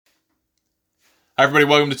Hi, everybody.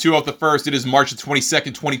 Welcome to Two Off the First. It is March the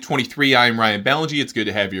 22nd, 2023. I am Ryan Ballingy. It's good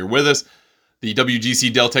to have you here with us. The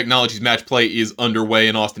WGC Dell Technologies match play is underway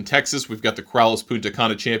in Austin, Texas. We've got the Corrales Punta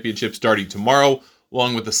Cana Championship starting tomorrow,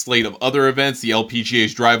 along with a slate of other events, the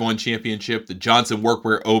LPGA's Drive-On Championship, the Johnson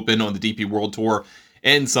Workwear Open on the DP World Tour,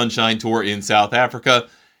 and Sunshine Tour in South Africa.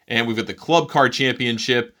 And we've got the Club Car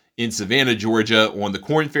Championship in Savannah, Georgia on the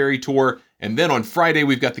Corn Ferry Tour. And then on Friday,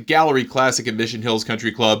 we've got the Gallery Classic at Mission Hills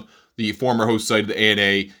Country Club, the former host site of the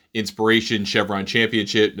ANA Inspiration Chevron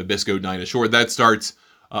Championship, Nabisco Dinah Shore. That starts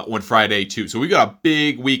on Friday, too. So we got a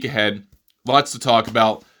big week ahead. Lots to talk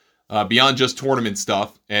about beyond just tournament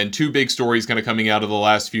stuff. And two big stories kind of coming out of the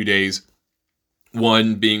last few days.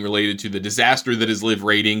 One being related to the disaster that is LIV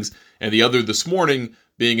ratings, and the other this morning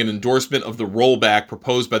being an endorsement of the rollback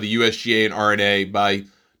proposed by the USGA and R&A by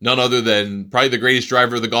none other than probably the greatest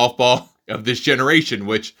driver of the golf ball of this generation,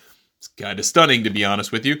 which is kind of stunning, to be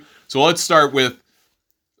honest with you. So let's start with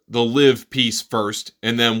the LIV piece first,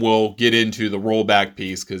 and then we'll get into the rollback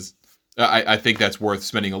piece, because I think that's worth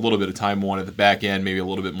spending a little bit of time on at the back end, maybe a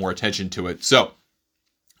little bit more attention to it. So,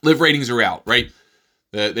 LIV ratings are out, right?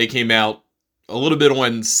 They came out a little bit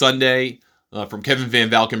on Sunday from Kevin Van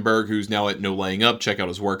Valkenburg, who's now at No Laying Up. Check out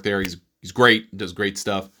his work there. He's great, does great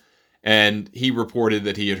stuff. And he reported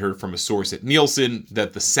that he had heard from a source at Nielsen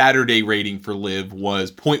that the Saturday rating for LIV was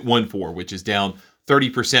 0.14, which is down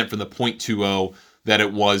 30% from the 0.20 that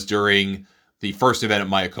it was during the first event at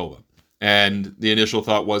Mayakoba. And the initial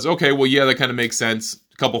thought was, okay, well, yeah, that kind of makes sense.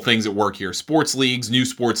 A couple things at work here. Sports leagues, new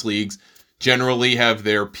sports leagues, generally have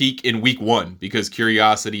their peak in week one because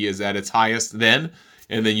curiosity is at its highest then,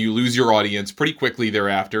 and then you lose your audience pretty quickly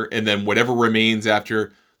thereafter, and then whatever remains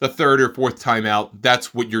after the third or fourth time out,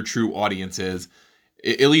 that's what your true audience is,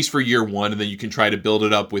 at least for year one, and then you can try to build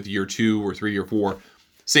it up with year 2 or 3 or 4.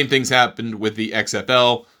 Same things happened with the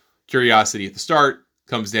XFL. Curiosity at the start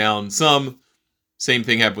comes down some. Same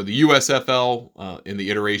thing happened with the USFL in the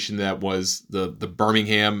iteration that was the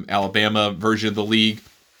Birmingham, Alabama version of the league.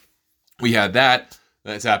 We had that.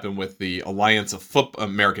 That's happened with the Alliance of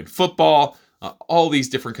American Football. All these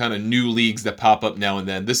different kind of new leagues that pop up now and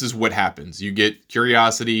then. This is what happens. You get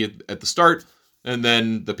curiosity at the start, and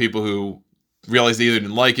then the people who realize they either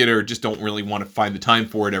didn't like it or just don't really want to find the time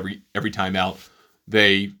for it every time out,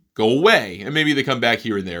 they go away. And maybe they come back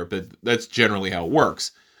here and there, but that's generally how it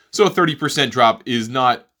works. So a 30% drop is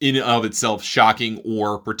not in and of itself shocking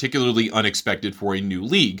or particularly unexpected for a new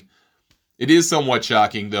league. It is somewhat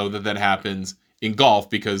shocking, though, that happens in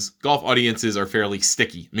golf because golf audiences are fairly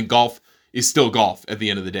sticky. I mean, golf is still golf at the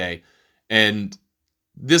end of the day. And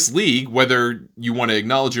this league, whether you want to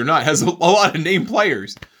acknowledge it or not, has a lot of named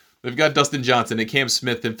players. They've got Dustin Johnson and Cam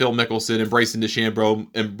Smith and Phil Mickelson and Bryson DeChambeau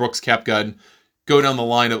and Brooks Koepka. Go down the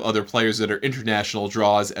line of other players that are international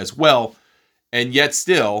draws as well. And yet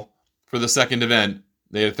still, for the second event,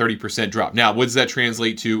 they had a 30% drop. Now, what does that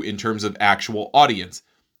translate to in terms of actual audience?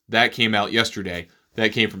 That came out yesterday.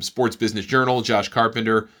 That came from Sports Business Journal. Josh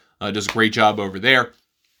Carpenter does a great job over there.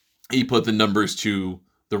 He put the numbers to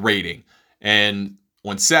the rating. And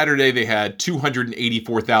on Saturday, they had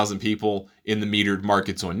 284,000 people in the metered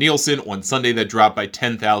markets on Nielsen. On Sunday, that dropped by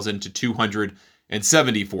 10,000 to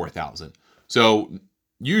 274,000. So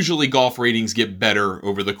usually golf ratings get better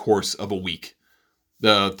over the course of a week.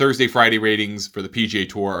 The Thursday, Friday ratings for the PGA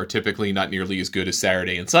Tour are typically not nearly as good as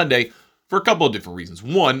Saturday and Sunday for a couple of different reasons.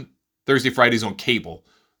 One, Thursday, Friday's on cable.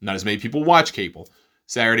 Not as many people watch cable.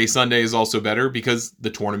 Saturday, Sunday is also better because the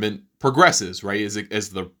tournament progresses, right? As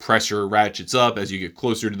the pressure ratchets up, as you get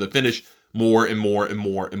closer to the finish, more and more and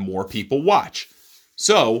more and more people watch.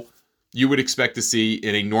 So you would expect to see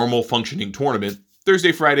in a normal functioning tournament,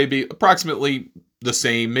 Thursday, Friday be approximately the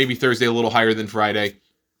same, maybe Thursday a little higher than Friday.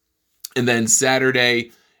 And then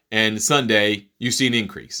Saturday and Sunday, you see an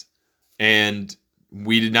increase. And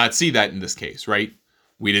we did not see that in this case, right?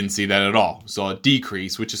 We didn't see that at all. We saw a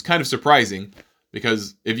decrease, which is kind of surprising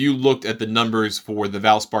because if you looked at the numbers for the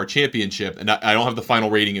Valspar Championship, and I don't have the final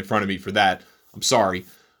rating in front of me for that, I'm sorry.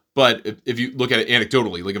 But if you look at it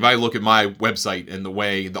anecdotally, like if I look at my website and the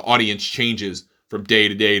way the audience changes from day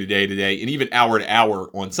to day to day to day, and even hour to hour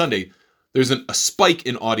on Sunday, there's a spike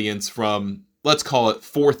in audience from, let's call it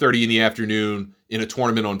 4:30 in the afternoon in a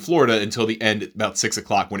tournament on Florida until the end at about 6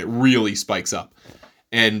 o'clock when it really spikes up.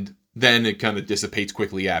 And then it kind of dissipates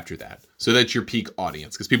quickly after that. So that's your peak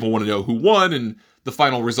audience because people want to know who won and the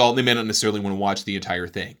final result. They may not necessarily want to watch the entire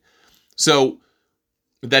thing. So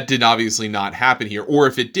that did obviously not happen here. Or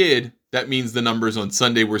if it did, that means the numbers on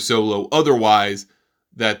Sunday were so low otherwise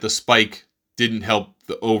that the spike didn't help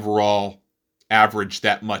the overall average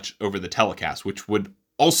that much over the telecast, which would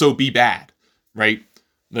also be bad, right?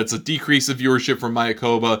 That's a decrease of viewership from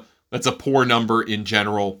Mayakoba. That's a poor number in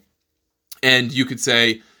general. And you could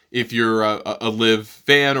say, if you're a LIV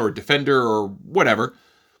fan or a defender or whatever,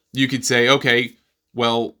 you could say, okay,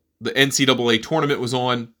 well, the NCAA tournament was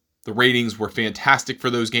on. The ratings were fantastic for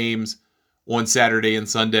those games on Saturday and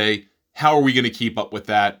Sunday. How are we going to keep up with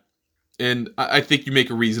that? And I think you make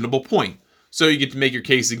a reasonable point. So you get to make your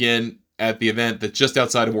case again at the event that's just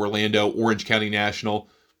outside of Orlando, Orange County National,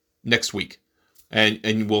 next week.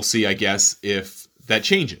 And we'll see, I guess, if that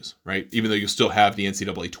changes, right? Even though you'll still have the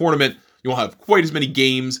NCAA tournament, you won't have quite as many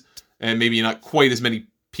games and maybe not quite as many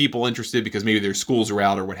people interested because maybe their schools are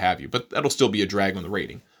out or what have you. But that'll still be a drag on the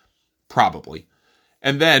rating, probably.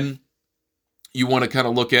 And then you want to kind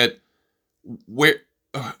of look at where,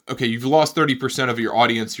 okay, you've lost 30% of your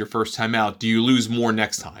audience your first time out. Do you lose more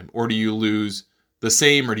next time? Or do you lose the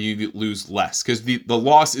same or do you lose less? Because the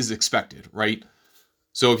loss is expected, right?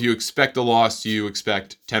 So if you expect a loss, you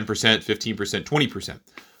expect 10%, 15%, 20%.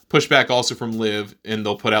 Pushback also from LIV, and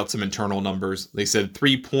they'll put out some internal numbers. They said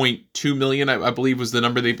 3.2 million, I believe was the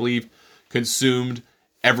number they believe, consumed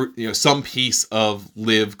some piece of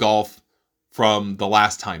LIV golf from the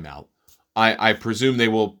last time out. I presume they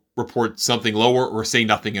will report something lower or say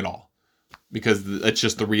nothing at all, because that's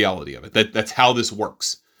just the reality of it. That's how this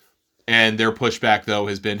works. And their pushback, though,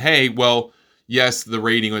 has been, hey, well, yes, the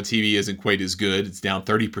rating on TV isn't quite as good. It's down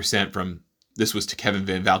 30% from, this was to Kevin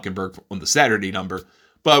Van Valkenburg on the Saturday number,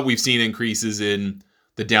 but we've seen increases in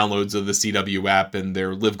the downloads of the CW app and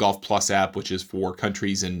their LIV Golf Plus app, which is for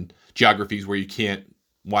countries and geographies where you can't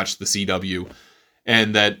watch the CW,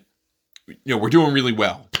 and that, we're doing really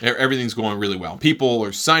well. Everything's going really well. People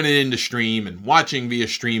are signing in to stream and watching via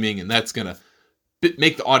streaming, and that's going to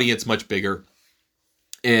make the audience much bigger.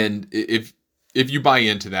 And if you buy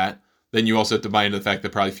into that, then you also have to buy into the fact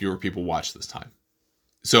that probably fewer people watch this time.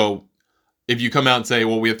 So if you come out and say,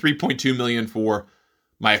 well, we have 3.2 million for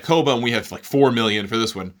Mayakoba and we have like 4 million for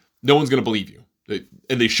this one, no one's going to believe you.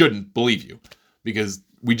 And they shouldn't believe you, because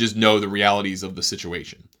we just know the realities of the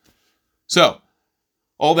situation. So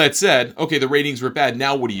all that said, okay, the ratings were bad.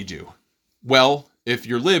 Now what do you do? Well, if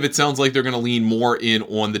you're LIV, it sounds like they're going to lean more in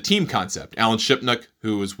on the team concept. Alan Shipnuck,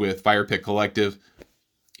 who is with Fire Pit Collective,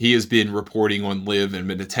 he has been reporting on LIV and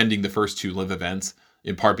been attending the first two LIV events,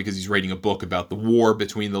 in part because he's writing a book about the war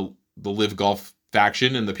between the LIV Golf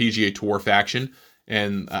faction and the PGA Tour faction.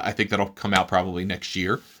 And I think that'll come out probably next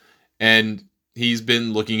year. And he's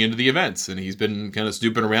been looking into the events, and he's been kind of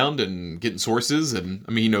snooping around and getting sources. And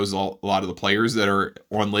I mean, he knows a lot of the players that are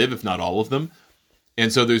on LIV, if not all of them.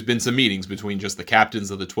 And so there's been some meetings between just the captains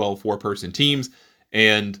of the 12 4-person teams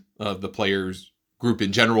and the players group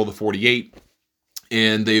in general, the 48.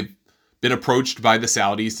 And they've been approached by the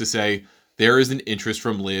Saudis to say there is an interest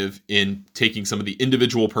from LIV in taking some of the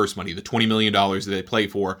individual purse money, the $20 million that they play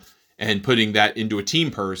for, and putting that into a team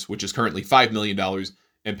purse, which is currently $5 million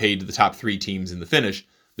and paid to the top 3 teams in the finish.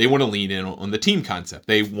 They want to lean in on the team concept.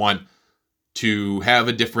 They want to have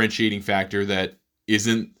a differentiating factor that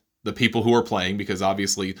isn't the people who are playing, because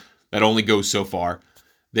obviously that only goes so far.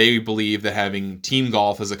 They believe that having team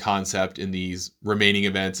golf as a concept in these remaining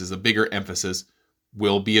events is a bigger emphasis,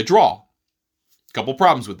 will be a draw. A couple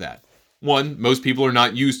problems with that. One, most people are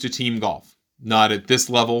not used to team golf. Not at this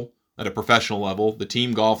level, at a professional level. The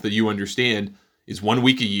team golf that you understand is 1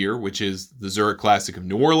 week a year, which is the Zurich Classic of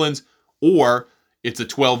New Orleans, or it's a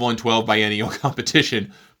 12-on-12 biennial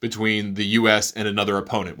competition between the U.S. and another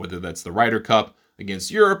opponent, whether that's the Ryder Cup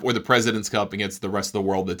against Europe or the President's Cup against the rest of the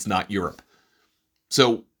world that's not Europe.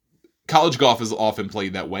 So college golf is often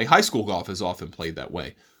played that way. High school golf is often played that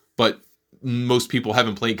way. But most people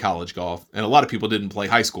haven't played college golf, and a lot of people didn't play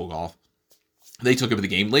high school golf. They took up the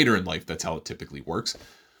game later in life. That's how it typically works.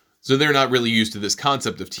 So they're not really used to this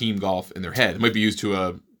concept of team golf in their head. It might be used to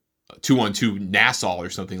a 2-on-2 Nassau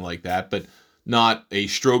or something like that, but not a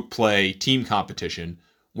stroke play team competition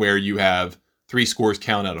where you have 3 scores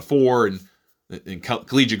count out of 4, and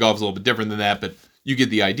collegiate golf is a little bit different than that, but you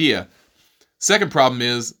get the idea. Second problem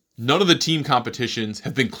is none of the team competitions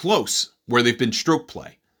have been close where they've been stroke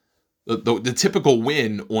play. The typical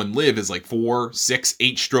win on LIV is like 4, 6,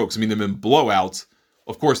 8 strokes. I mean, they've been blowouts.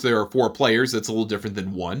 Of course, there are 4 players. That's a little different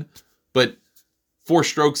than 1. But 4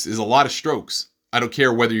 strokes is a lot of strokes. I don't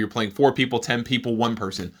care whether you're playing 4 people, 10 people, 1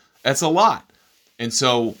 person. That's a lot. And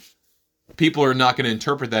so people are not going to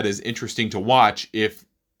interpret that as interesting to watch if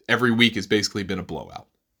every week has basically been a blowout.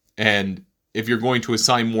 And if you're going to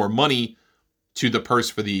assign more money to the purse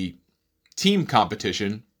for the team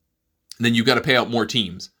competition, then you've got to pay out more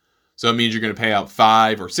teams. So it means you're going to pay out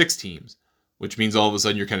 5 or 6 teams, which means all of a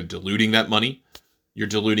sudden you're kind of diluting that money. You're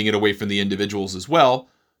diluting it away from the individuals as well,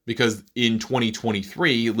 because in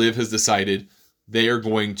 2023, LIV has decided they are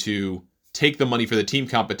going to take the money for the team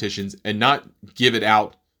competitions and not give it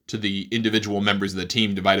out to the individual members of the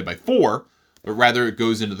team divided by 4, but rather it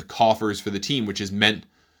goes into the coffers for the team, which is meant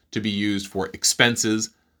to be used for expenses,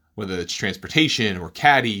 whether it's transportation or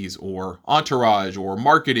caddies or entourage or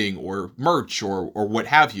marketing or merch or what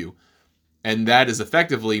have you. And that is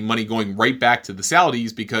effectively money going right back to the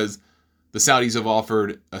Saudis, because the Saudis have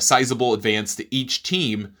offered a sizable advance to each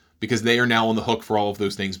team because they are now on the hook for all of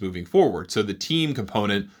those things moving forward. So the team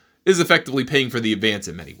component is effectively paying for the advance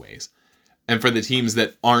in many ways. And for the teams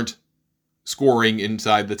that aren't scoring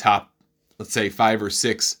inside the top, let's say 5 or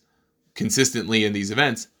 6 consistently in these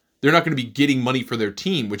events, they're not going to be getting money for their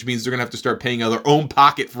team, which means they're going to have to start paying out of their own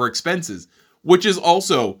pocket for expenses, which is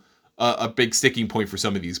also a big sticking point for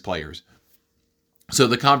some of these players. So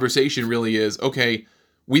the conversation really is, okay,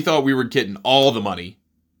 we thought we were getting all the money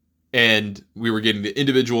and we were getting the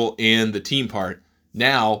individual and the team part.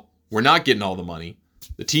 Now we're not getting all the money.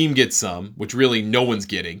 The team gets some, which really no one's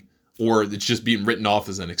getting, or it's just being written off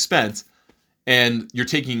as an expense. And you're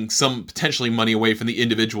taking some potentially money away from the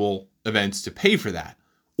individual events to pay for that.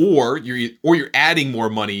 Or you're adding more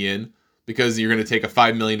money in because you're going to take a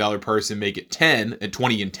 $5 million person, make it 10 and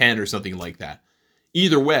 20 and 10 or something like that.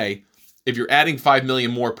 Either way, if you're adding $5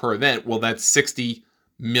 million more per event, well, that's $70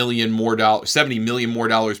 million more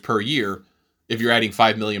dollars per year if you're adding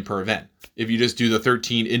 $5 million per event. If you just do the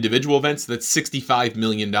 13 individual events, that's $65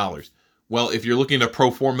 million. Well, if you're looking at pro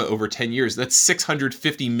forma over 10 years, that's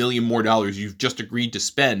 $650 million more dollars you've just agreed to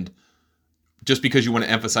spend just because you want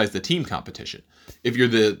to emphasize the team competition. If you're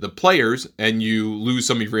the players and you lose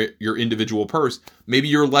some of your individual purse, maybe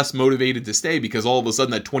you're less motivated to stay because all of a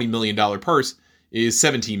sudden that $20 million purse is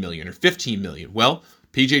 $17 million or $15 million. Well,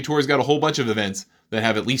 PGA Tour's got a whole bunch of events that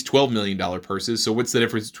have at least $12 million purses. So what's the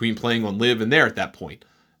difference between playing on LIV and there at that point?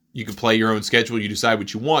 You can play your own schedule. You decide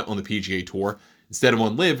what you want on the PGA Tour instead of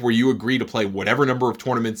on LIV, where you agree to play whatever number of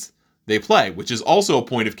tournaments they play, which is also a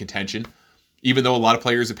point of contention, even though a lot of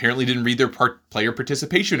players apparently didn't read their player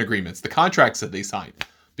participation agreements, the contracts that they signed,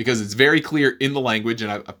 because it's very clear in the language,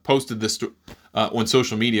 and I posted this on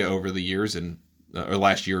social media over the years, or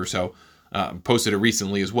last year or so, posted it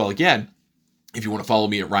recently as well. Again, if you want to follow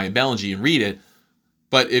me at Ryan Ballingy and read it,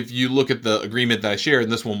 but if you look at the agreement that I shared,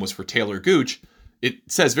 and this one was for Taylor Gooch,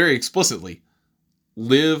 it says very explicitly,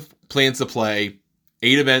 LIV plans to play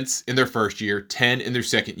 8 events in their first year, 10 in their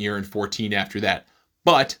second year, and 14 after that.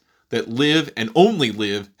 But that LIV and only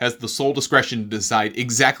LIV has the sole discretion to decide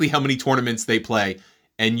exactly how many tournaments they play,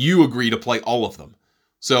 and you agree to play all of them.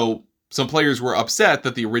 So some players were upset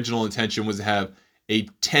that the original intention was to have a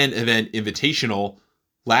 10-event invitational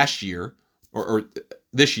last year, or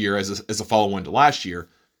this year as a follow-on to last year,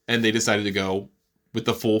 and they decided to go with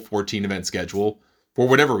the full 14-event schedule for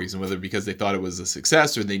whatever reason, whether because they thought it was a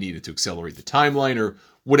success or they needed to accelerate the timeline or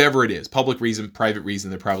whatever it is. Public reason, private reason,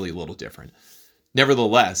 they're probably a little different.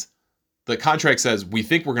 Nevertheless, the contract says we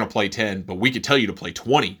think we're going to play 10, but we could tell you to play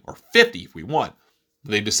 20 or 50 if we want.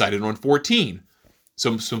 They decided on 14.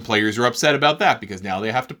 Some players are upset about that because now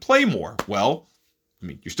they have to play more. Well, I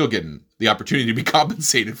mean, you're still getting the opportunity to be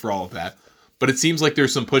compensated for all of that. But it seems like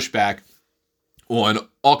there's some pushback on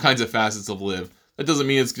all kinds of facets of LIV. That doesn't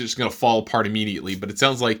mean it's just going to fall apart immediately, but it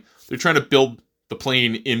sounds like they're trying to build the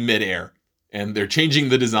plane in midair, and they're changing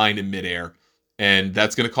the design in midair, and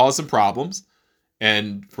that's going to cause some problems.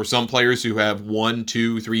 And for some players who have 1,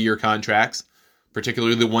 2, 3-year contracts,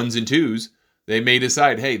 particularly the 1s and 2s, they may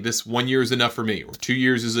decide, hey, this 1 year is enough for me, or 2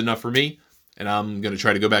 years is enough for me, and I'm going to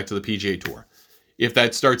try to go back to the PGA Tour. If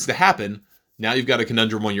that starts to happen, now you've got a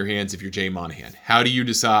conundrum on your hands if you're Jay Monahan. How do you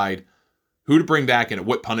decide who to bring back and at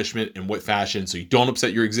what punishment and what fashion so you don't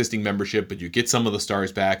upset your existing membership, but you get some of the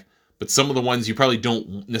stars back, but some of the ones you probably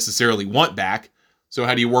don't necessarily want back? So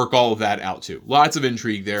how do you work all of that out too? Lots of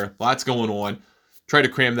intrigue there, lots going on. Try to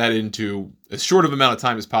cram that into as short of amount of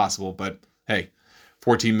time as possible, but hey,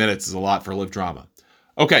 14 minutes is a lot for LIV drama.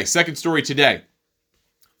 Okay, second story today.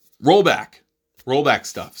 Rollback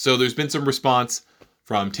stuff. So there's been some response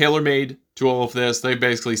from TaylorMade to all of this. They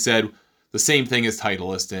basically said the same thing as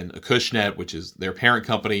Titleist and Acushnet, which is their parent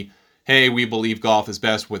company. Hey, we believe golf is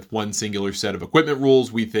best with one singular set of equipment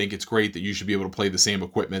rules. We think it's great that you should be able to play the same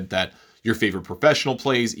equipment that your favorite professional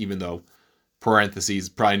plays, even though, parentheses,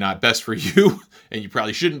 probably not best for you, and you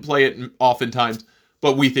probably shouldn't play it oftentimes,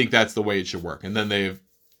 but we think that's the way it should work. And then they've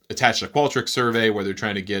attached a Qualtrics survey where they're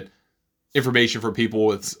trying to get information from people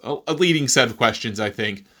with a leading set of questions, I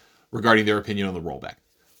think, regarding their opinion on the rollback.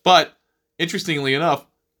 But, interestingly enough,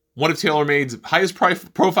 one of TaylorMade's highest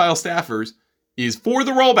profile staffers is for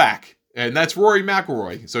the rollback, and that's Rory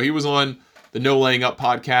McIlroy. So he was on the No Laying Up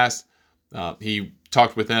podcast. He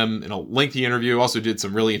talked with them in a lengthy interview. Also did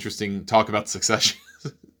some really interesting talk about Succession,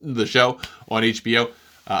 the show on HBO.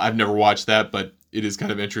 I've never watched that, but it is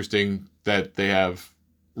kind of interesting that they have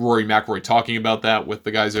Rory McIlroy talking about that with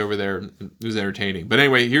the guys over there. It was entertaining. But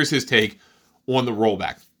anyway, here's his take on the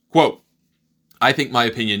rollback. Quote, I think my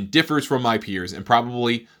opinion differs from my peers and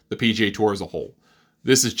probably the PGA Tour as a whole.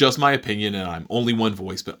 This is just my opinion and I'm only one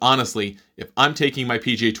voice, but honestly, if I'm taking my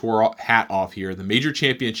PGA Tour hat off here, the major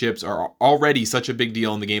championships are already such a big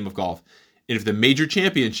deal in the game of golf. And if the major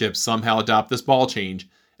championships somehow adopt this ball change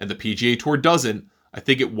and the PGA Tour doesn't, I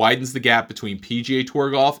think it widens the gap between PGA Tour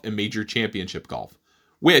golf and major championship golf,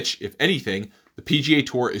 which, if anything, the PGA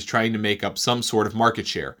Tour is trying to make up some sort of market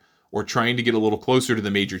share or trying to get a little closer to the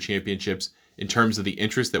major championships in terms of the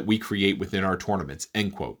interest that we create within our tournaments,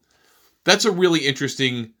 end quote. That's a really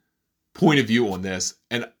interesting point of view on this,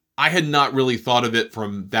 and I had not really thought of it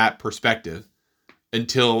from that perspective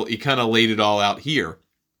until he kind of laid it all out here.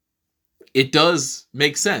 It does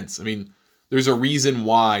make sense. I mean, there's a reason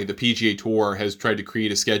why the PGA Tour has tried to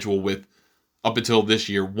create a schedule with, up until this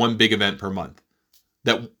year, one big event per month.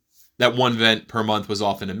 That one event per month was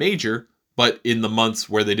often a major, but in the months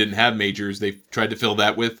where they didn't have majors, they tried to fill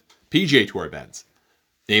that with PGA Tour events,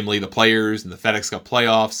 namely the Players and the FedEx Cup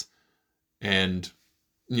playoffs, and,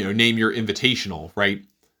 name your invitational, right?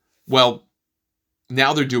 Well,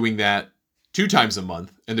 now they're doing that 2 times a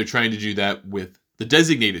month, and they're trying to do that with the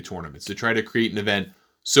designated tournaments to try to create an event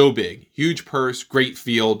so big, huge purse, great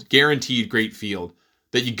field, guaranteed great field,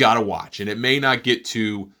 that you got to watch. And it may not get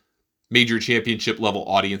to major championship level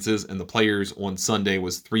audiences, and the Players on Sunday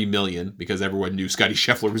was 3 million because everyone knew Scottie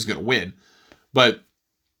Scheffler was going to win. But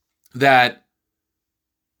that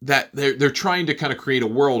they're trying to kind of create a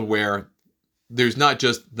world where there's not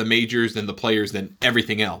just the majors and the Players and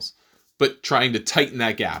everything else, but trying to tighten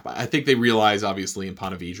that gap. I think they realize, obviously, in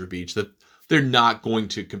Ponte Vedra Beach that they're not going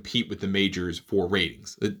to compete with the majors for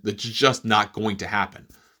ratings. That's just not going to happen.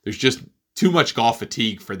 There's just too much golf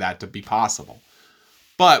fatigue for that to be possible.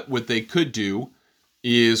 But what they could do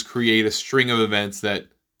is create a string of events that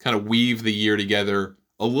kind of weave the year together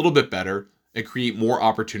a little bit better and create more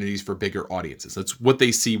opportunities for bigger audiences. That's what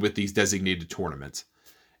they see with these designated tournaments.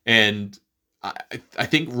 And I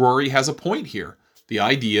think Rory has a point here. The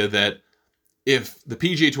idea that if the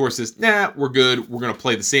PGA Tour says, nah, we're good, we're going to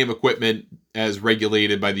play the same equipment as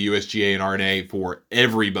regulated by the USGA and R&A for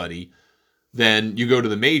everybody, then you go to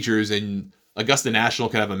the majors and Augusta National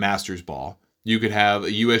can have a Masters ball. You could have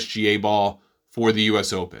a USGA ball for the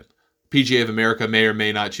US Open. PGA of America may or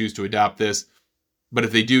may not choose to adopt this, but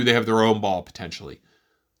if they do, they have their own ball potentially.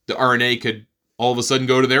 The R&A could all of a sudden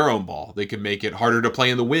go to their own ball. They could make it harder to play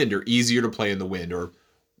in the wind or easier to play in the wind, or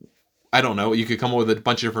I don't know, you could come up with a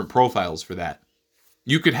bunch of different profiles for that.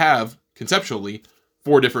 You could have, conceptually,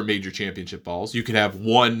 4 different major championship balls. You could have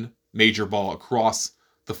 1 major ball across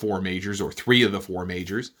the 4 majors or 3 of the 4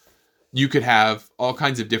 majors. You could have all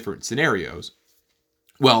kinds of different scenarios.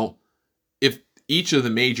 Well, if each of the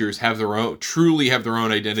majors truly have their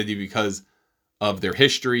own identity because of their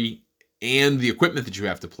history and the equipment that you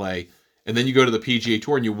have to play, and then you go to the PGA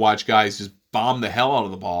Tour and you watch guys just bomb the hell out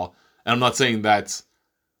of the ball, and I'm not saying that's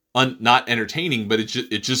not entertaining, but it's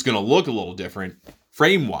just going to look a little different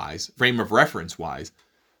frame of reference wise,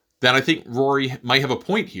 then I think Rory might have a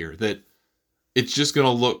point here that it's just going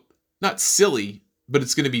to look not silly, but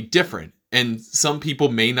it's going to be different. And some people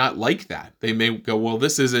may not like that. They may go, well,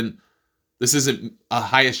 this isn't a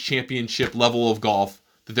highest championship level of golf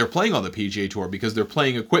that they're playing on the PGA Tour because they're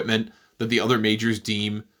playing equipment that the other majors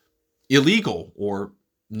deem illegal or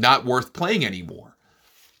not worth playing anymore.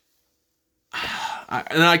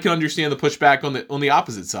 And I can understand the pushback on the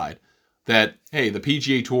opposite side that, hey, the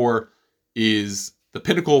PGA Tour is the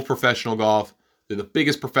pinnacle of professional golf. They're the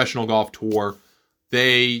biggest professional golf tour.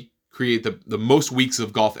 They create the most weeks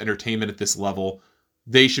of golf entertainment at this level.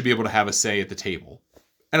 They should be able to have a say at the table.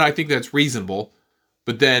 And I think that's reasonable.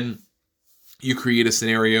 But then you create a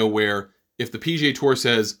scenario where if the PGA Tour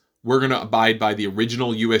says, we're going to abide by the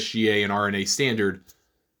original USGA and R&A standard,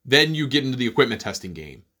 then you get into the equipment testing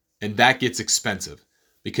game. And that gets expensive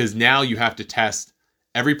because now you have to test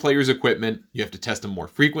every player's equipment. You have to test them more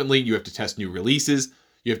frequently. You have to test new releases.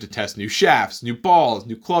 You have to test new shafts, new balls,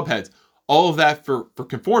 new club heads, all of that for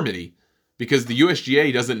conformity because the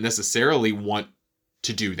USGA doesn't necessarily want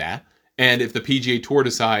to do that. And if the PGA Tour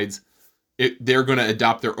decides they're going to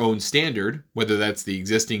adopt their own standard, whether that's the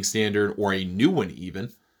existing standard or a new one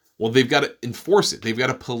even, well, they've got to enforce it. They've got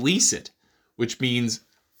to police it, which means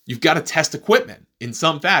you've got to test equipment in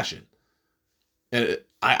some fashion.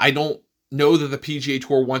 I don't know that the PGA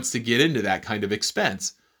Tour wants to get into that kind of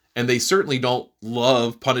expense. And they certainly don't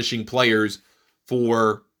love punishing players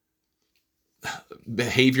for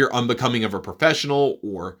behavior unbecoming of a professional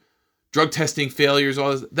or drug testing failures.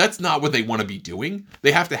 All this. That's not what they want to be doing.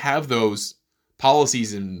 They have to have those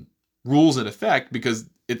policies and rules in effect because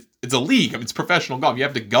it's a league. I mean, it's professional golf. You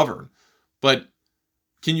have to govern. But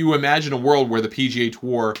can you imagine a world where the PGA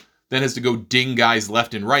Tour then has to go ding guys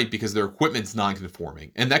left and right because their equipment's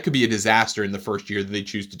non-conforming? And that could be a disaster in the first year that they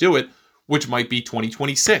choose to do it, which might be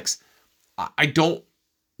 2026. I don't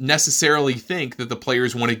necessarily think that the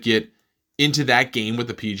players want to get into that game with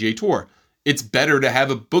the PGA Tour. It's better to have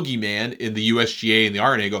a boogeyman in the USGA and the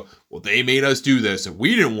R&A go, well, they made us do this and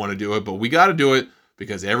we didn't want to do it, but we got to do it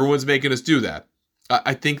because everyone's making us do that.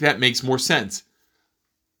 I think that makes more sense.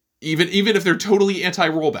 Even if they're totally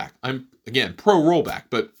anti-rollback. I'm, again, pro-rollback,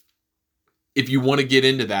 but if you want to get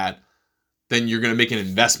into that, then you're going to make an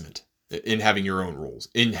investment in having your own rules,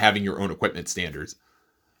 in having your own equipment standards.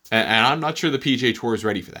 And I'm not sure the PGA Tour is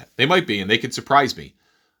ready for that. They might be, and they could surprise me.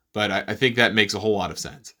 But I think that makes a whole lot of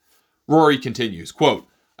sense. Rory continues, quote,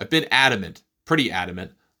 I've been pretty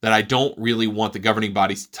adamant, that I don't really want the governing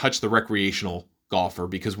bodies to touch the recreational golfer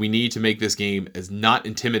because we need to make this game as not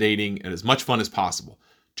intimidating and as much fun as possible,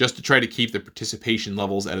 just to try to keep the participation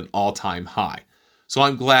levels at an all-time high. So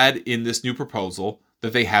I'm glad in this new proposal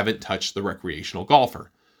that they haven't touched the recreational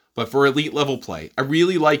golfer. But for elite level play, I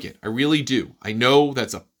really like it. I really do. I know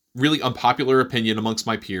that's a really unpopular opinion amongst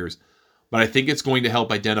my peers, but I think it's going to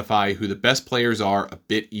help identify who the best players are a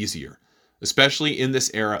bit easier, especially in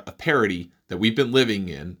this era of parity that we've been living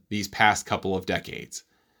in these past couple of decades.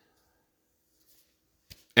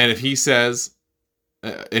 And if he says,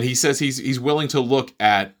 he's willing to look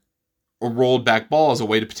at a rolled back ball as a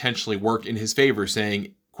way to potentially work in his favor,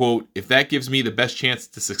 saying, quote, if that gives me the best chance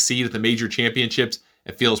to succeed at the major championships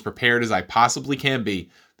and feel as prepared as I possibly can be,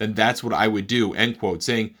 then that's what I would do, end quote,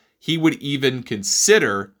 saying he would even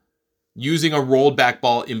consider using a rolled back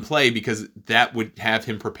ball in play because that would have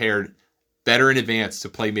him prepared better in advance to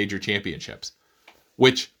play major championships.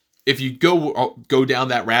 Which, if you go down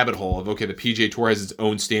that rabbit hole of, okay, the PGA Tour has its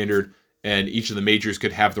own standard and each of the majors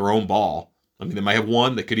could have their own ball. I mean, they might have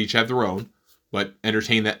one, they could each have their own, but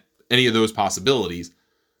entertain that any of those possibilities.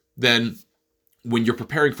 Then when you're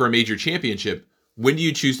preparing for a major championship, when do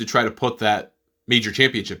you choose to try to put that major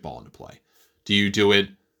championship ball into play? Do you do it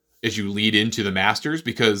as you lead into the Masters?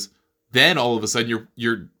 Because then all of a sudden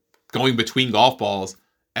you're going between golf balls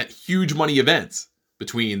at huge money events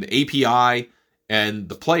between the API and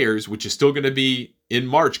the Players, which is still going to be in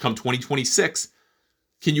March come 2026.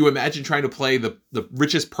 Can you imagine trying to play the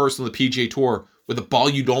richest person on the PGA Tour with a ball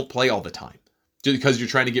you don't play all the time just because you're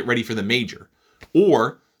trying to get ready for the major?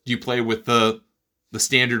 Or do you play with the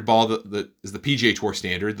standard ball that is the PGA Tour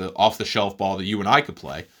standard, the off-the-shelf ball that you and I could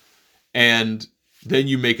play, and then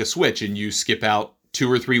you make a switch and you skip out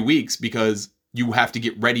 2 or 3 weeks because you have to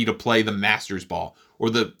get ready to play the Masters ball or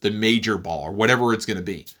the major ball or whatever it's going to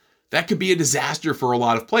be? That could be a disaster for a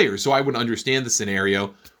lot of players. So I would understand the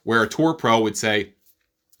scenario where a tour pro would say,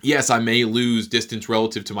 yes, I may lose distance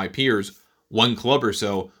relative to my peers, 1 club or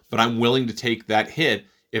so, but I'm willing to take that hit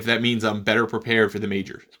if that means I'm better prepared for the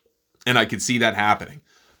majors. And I could see that happening.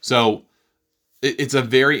 So it's a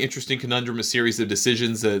very interesting conundrum, a series of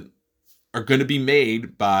decisions that are going to be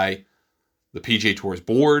made by the PGA Tour's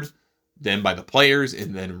board, then by the players,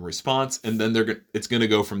 and then in response, and then it's going to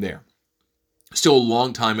go from there. Still a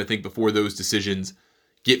long time, I think, before those decisions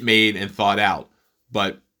get made and thought out.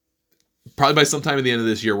 But probably by sometime at the end of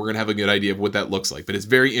this year, we're going to have a good idea of what that looks like. But it's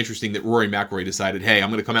very interesting that Rory McIlroy decided, hey, I'm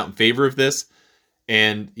going to come out in favor of this.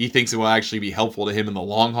 And he thinks it will actually be helpful to him in the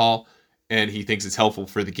long haul. And he thinks it's helpful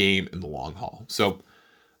for the game in the long haul. So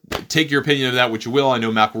take your opinion of that, what you will. I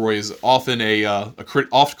know McIlroy is often a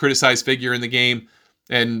oft-criticized figure in the game.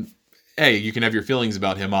 And, hey, you can have your feelings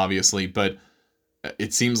about him, obviously. But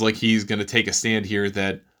it seems like he's going to take a stand here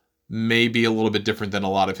that may be a little bit different than a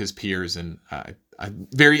lot of his peers. And I'm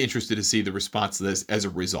very interested to see the response to this as a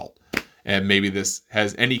result. And maybe this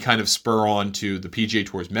has any kind of spur on to the PGA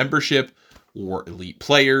Tour's membership or elite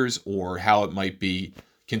players, or how it might be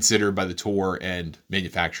considered by the tour and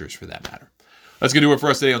manufacturers for that matter. That's going to do it for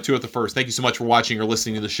us today on Two at the First. Thank you so much for watching or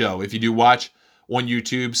listening to the show. If you do watch on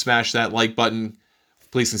YouTube, smash that like button.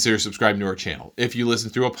 Please consider subscribing to our channel. If you listen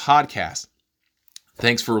through a podcast,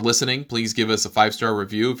 thanks for listening. Please give us a 5-star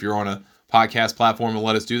review. If you're on a podcast platform, and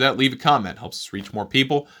let us do that. Leave a comment. Helps us reach more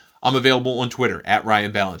people. I'm available on Twitter at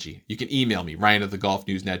Ryan Ballingy. You can email me,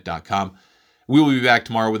 ryan@thegolfnewsnet.com. We will be back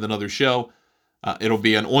tomorrow with another show. It'll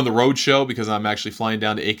be an on-the-road show because I'm actually flying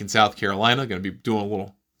down to Aiken, South Carolina. Going to be doing a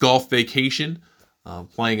little golf vacation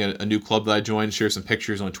playing a new club that I joined. Share some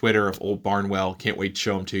pictures on Twitter of Old Barnwell. Can't wait to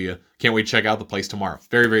show them to you. Can't wait to check out the place tomorrow.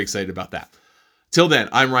 Very, very excited about that. Till then,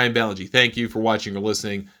 I'm Ryan Ballingy. Thank you for watching or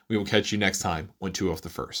listening. We will catch you next time on 2 Off the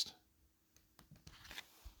First.